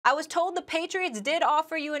I was told the Patriots did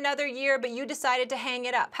offer you another year, but you decided to hang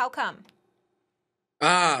it up. How come?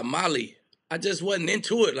 Molly, I just wasn't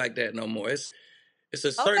into it like that no more. It's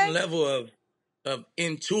a certain Okay. level of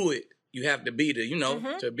into it you have to be to,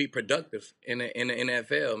 Mm-hmm. to be productive in the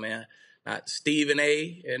NFL, man. Stephen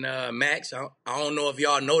A. and Max, I don't know if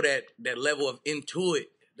y'all know that level of into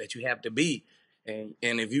it that you have to be. And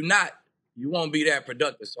if you're not, you won't be that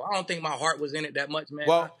productive. So I don't think my heart was in it that much, man.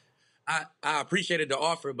 Well, I appreciated the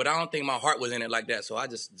offer, but I don't think my heart was in it like that. So I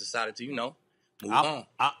just decided to, move on.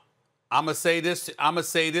 I'm gonna say this. I'm gonna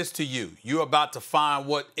say this to you. You're about to find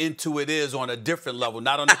what into it is on a different level,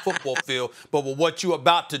 not on the football field, but with what you're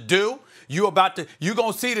about to do. You're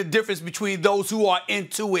gonna see the difference between those who are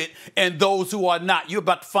into it and those who are not. You're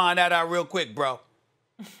about to find that out real quick, bro.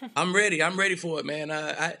 I'm ready. I'm ready for it,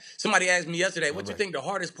 man. Somebody asked me yesterday, what you think the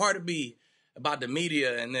hardest part would be about the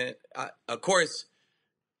media? And then, of course,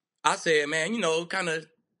 I said, man, kind of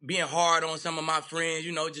being hard on some of my friends,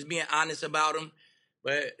 just being honest about them.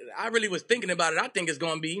 But I really was thinking about it. I think it's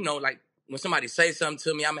going to be, like when somebody says something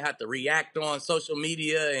to me, I'm going to have to react on social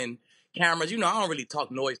media and cameras. I don't really talk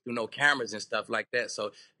noise through no cameras and stuff like that.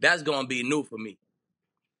 So that's going to be new for me.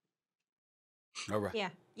 All right. Yeah.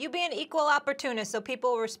 You be an equal opportunist, so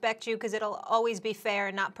people will respect you because it'll always be fair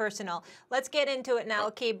and not personal. Let's get into it now,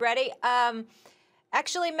 Aqib. Ready?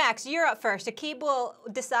 Actually, Max, you're up first. Aqib will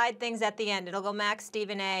decide things at the end. It'll go Max,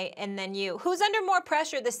 Stephen A., and then you. Who's under more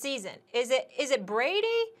pressure this season? Is it Brady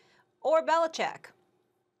or Belichick?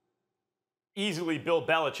 Easily Bill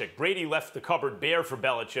Belichick. Brady left the cupboard bare for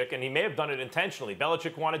Belichick, and he may have done it intentionally.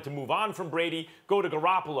 Belichick wanted to move on from Brady, go to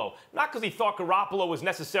Garoppolo. Not because he thought Garoppolo was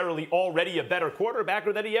necessarily already a better quarterback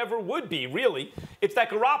or that he ever would be, really. It's that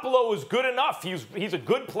Garoppolo was good enough. He's a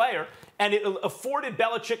good player, and it afforded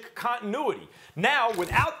Belichick continuity. Now,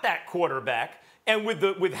 without that quarterback, and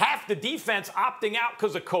with half the defense opting out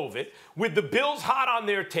because of COVID, with the Bills hot on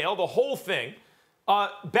their tail, the whole thing,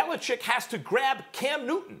 Belichick has to grab Cam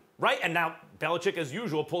Newton, right? And now Belichick, as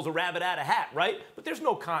usual, pulls a rabbit out of a hat, right? But there's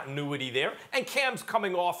no continuity there. And Cam's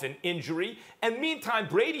coming off an injury. And meantime,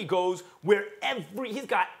 Brady goes where he's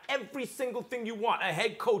got every single thing you want. A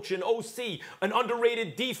head coach, an OC, an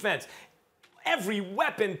underrated defense. Every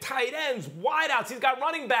weapon, tight ends, wideouts. He's got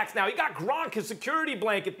running backs now. He got Gronk, his security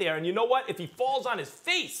blanket there. And you know what? If he falls on his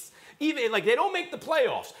face, even like they don't make the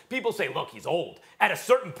playoffs, people say, look, he's old. At a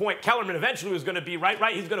certain point, Kellerman eventually was going to be right.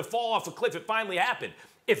 He's going to fall off a cliff. It finally happened.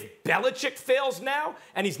 If Belichick fails now,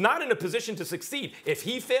 and he's not in a position to succeed, if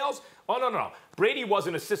he fails, oh, no. Brady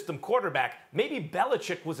wasn't a system quarterback. Maybe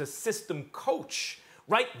Belichick was a system coach,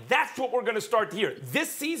 right? That's what we're going to start to hear.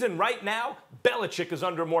 This season right now, Belichick is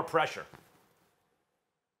under more pressure.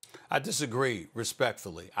 I disagree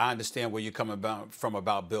respectfully. I understand where you're coming from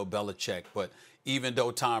about Bill Belichick, but even though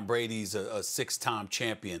Tom Brady's a six-time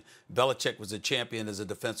champion, Belichick was a champion as a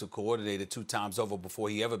defensive coordinator 2 times over before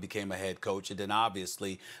he ever became a head coach. And then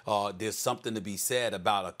obviously there's something to be said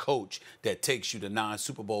about a coach that takes you to 9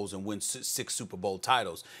 Super Bowls and wins 6 Super Bowl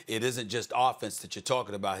titles. It isn't just offense that you're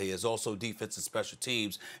talking about here. It's also defense and special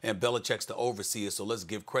teams, and Belichick's the overseer, so let's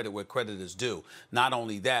give credit where credit is due. Not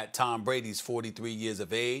only that, Tom Brady's 43 years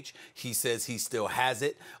of age. He says he still has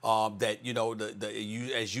it.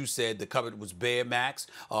 As you said, the cupboard was bare. Max.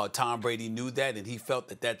 Tom Brady knew that, and he felt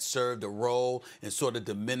that served a role in sort of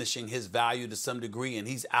diminishing his value to some degree, and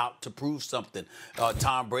he's out to prove something.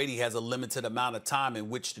 Tom Brady has a limited amount of time in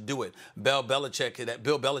which to do it. Bill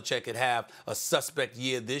Belichick could have a suspect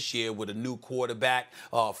year this year with a new quarterback,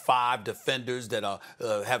 5 defenders that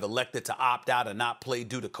have elected to opt out and not play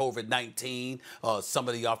due to COVID-19, some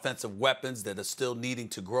of the offensive weapons that are still needing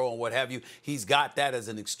to grow and what have you. He's got that as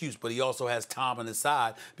an excuse, but he also has Tom on his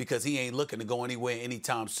side because he ain't looking to go anywhere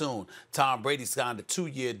anytime soon. Tom Brady signed a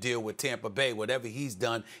 2-year deal with Tampa Bay. Whatever he's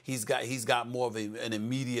done, he's got more of an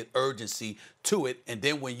immediate urgency to it. And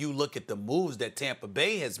then when you look at the moves that Tampa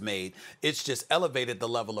Bay has made, it's just elevated the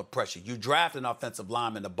level of pressure. You draft an offensive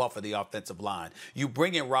lineman to buffer the offensive line. You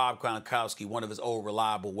bring in Rob Gronkowski, one of his old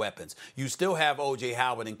reliable weapons. You still have O.J.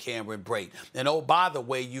 Howard and Cameron Brate. And oh, by the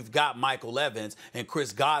way, you've got Michael Evans and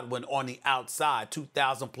Chris Godwin on the outside,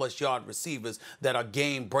 2,000-plus yard receivers that are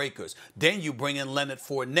game breakers. Then you bring in Leonard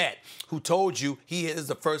Fournette, who told you he is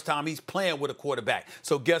the first time he's playing with a quarterback.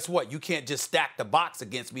 So guess what? You can't just stack the box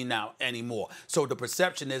against me now anymore. So the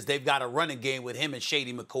perception is they've got a running game with him and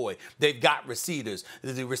Shady McCoy. They've got receivers.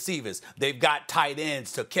 They've got tight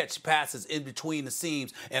ends to catch passes in between the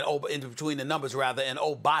seams and in between the numbers, rather. And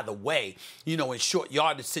oh, by the way, in short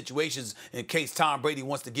yardage situations, in case Tom Brady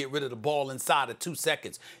wants to get rid of the ball inside of 2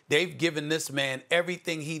 seconds, they've given this man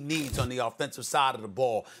everything he needs on the offensive side of the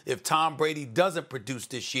ball. If Tom Brady Brady doesn't produce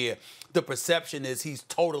this year, the perception is he's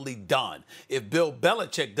totally done. If Bill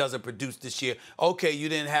Belichick doesn't produce this year, okay, you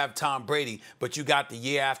didn't have Tom Brady, but you got the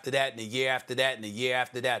year after that and the year after that and the year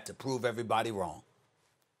after that to prove everybody wrong.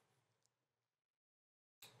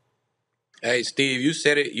 Hey, Steve, you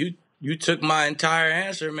said it. You took my entire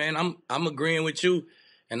answer, man. I'm agreeing with you,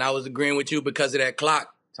 and I was agreeing with you because of that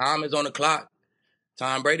clock. Tom is on the clock.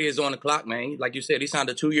 Tom Brady is on the clock, man. Like you said, he signed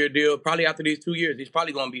a 2-year deal. Probably after these 2 years, he's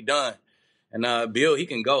probably going to be done. And Bill, he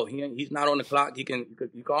can go. He's not on the clock. You can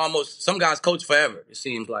almost, some guys coach forever, it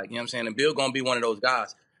seems like. You know what I'm saying? And Bill going to be one of those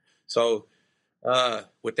guys. So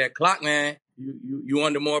with that clock, man, you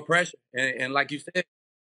under more pressure. And like you said,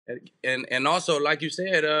 and also like you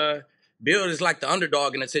said, Bill is like the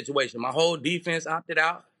underdog in the situation. My whole defense opted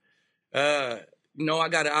out. I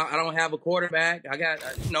don't have a quarterback. I got,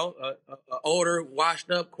 a older,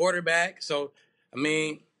 washed up quarterback. So, I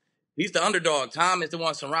mean, he's the underdog. Tom is the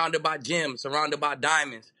one surrounded by gems, surrounded by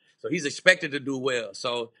diamonds. So he's expected to do well.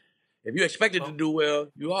 So if you're expected to do well,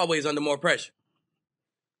 you're always under more pressure.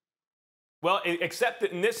 Well, except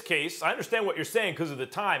that in this case, I understand what you're saying because of the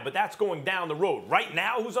time, but that's going down the road. Right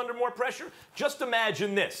now, who's under more pressure? Just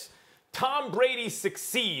imagine this. Tom Brady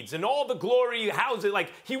succeeds and all the glory, how's it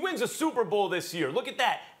like he wins a Super Bowl this year. Look at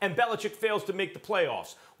that. And Belichick fails to make the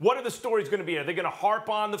playoffs. What are the stories going to be? Are they going to harp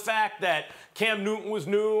on the fact that Cam Newton was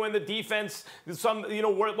new and the defense,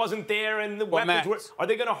 where it wasn't there and the weapons were? Are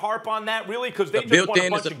they going to harp on that really? Because they just won a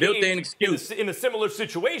bunch of games in a similar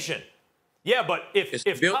situation. Yeah, but if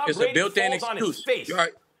Tom Brady falls on his face.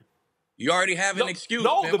 You already have an excuse.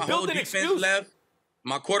 No, man. the My built-in excuse. Left.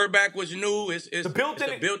 My quarterback was new. It's a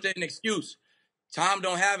built-in excuse. Tom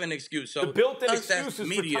don't have an excuse. So the built-in excuse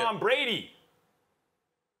is for Tom Brady.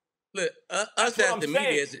 Look, us as the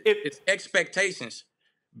media, it's expectations.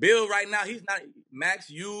 Bill right now, he's not. Max,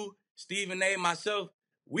 you, Stephen A., myself,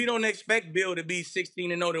 we don't expect Bill to be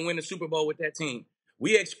 16-0 and win the Super Bowl with that team.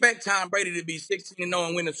 We expect Tom Brady to be 16-0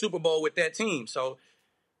 and win the Super Bowl with that team. So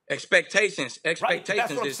expectations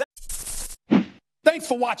is. Thanks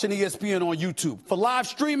for watching ESPN on YouTube. For live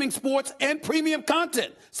streaming, sports, and premium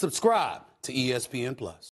content, subscribe to ESPN+.